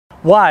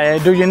Why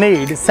do you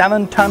need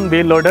 7-ton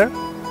wheel loader?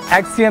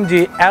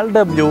 XCMG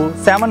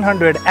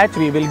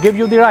LW700HV will give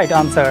you the right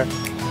answer.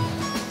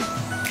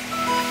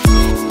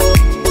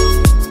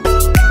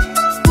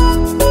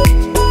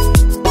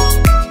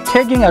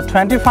 Taking a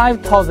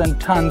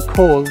 25,000-ton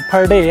coal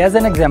per day as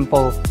an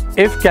example,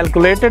 if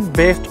calculated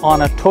based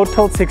on a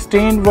total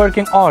 16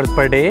 working hours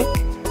per day,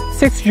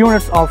 6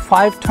 units of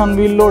 5-ton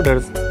wheel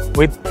loaders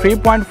with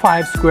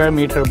 3.5 square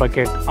meter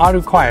bucket are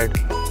required.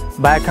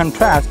 By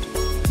contrast,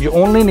 you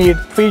only need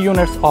 3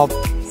 units of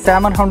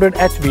 700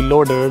 HV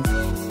loaders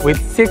with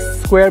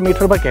 6 square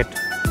meter bucket.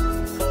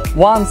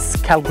 Once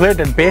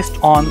calculated based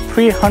on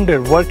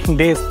 300 working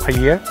days per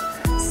year,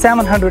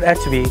 700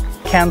 HV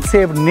can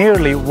save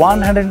nearly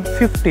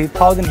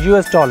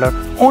 $150,000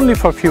 only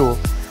for fuel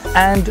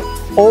and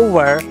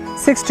over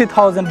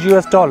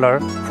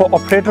 $60,000 for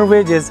operator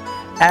wages,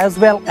 as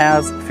well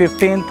as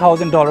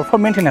 $15,000 for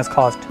maintenance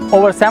cost.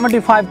 Over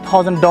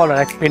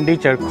 $75,000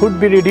 expenditure could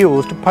be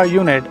reduced per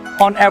unit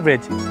on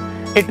average.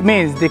 It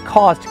means the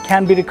cost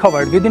can be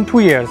recovered within 2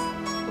 years.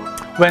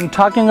 When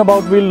talking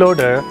about wheel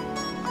loader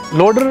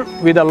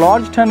with a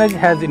large tonnage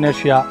has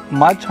inertia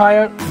much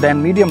higher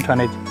than medium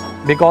tonnage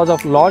because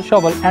of large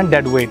shovel and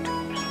dead weight.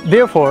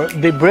 Therefore,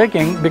 the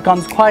braking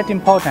becomes quite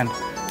important.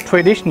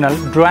 Traditional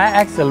dry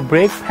axle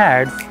brake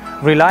pads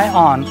rely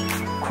on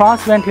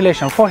cross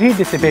ventilation for heat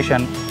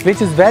dissipation,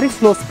 which is very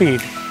slow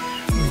speed.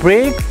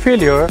 Brake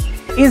failure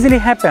easily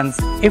happens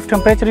if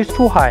temperature is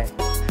too high.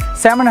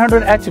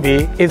 700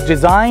 HV is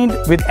designed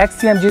with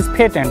XCMG's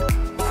patent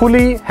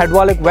fully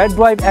hydraulic wet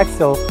drive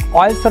axle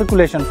oil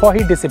circulation for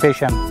heat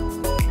dissipation.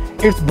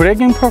 Its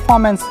braking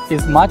performance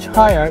is much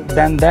higher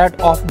than that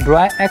of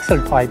dry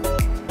axle type.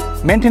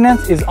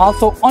 Maintenance is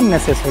also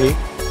unnecessary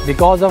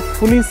because of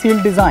fully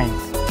sealed design,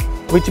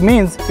 which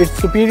means its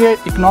superior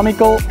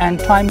economical and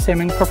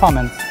time-saving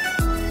performance.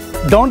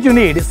 Don't you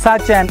need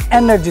such an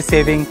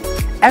energy-saving,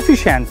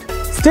 efficient,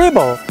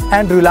 stable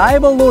and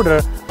reliable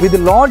loader with a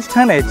large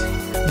tonnage?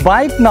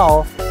 Buy it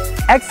now.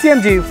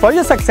 XCMG for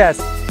your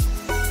success.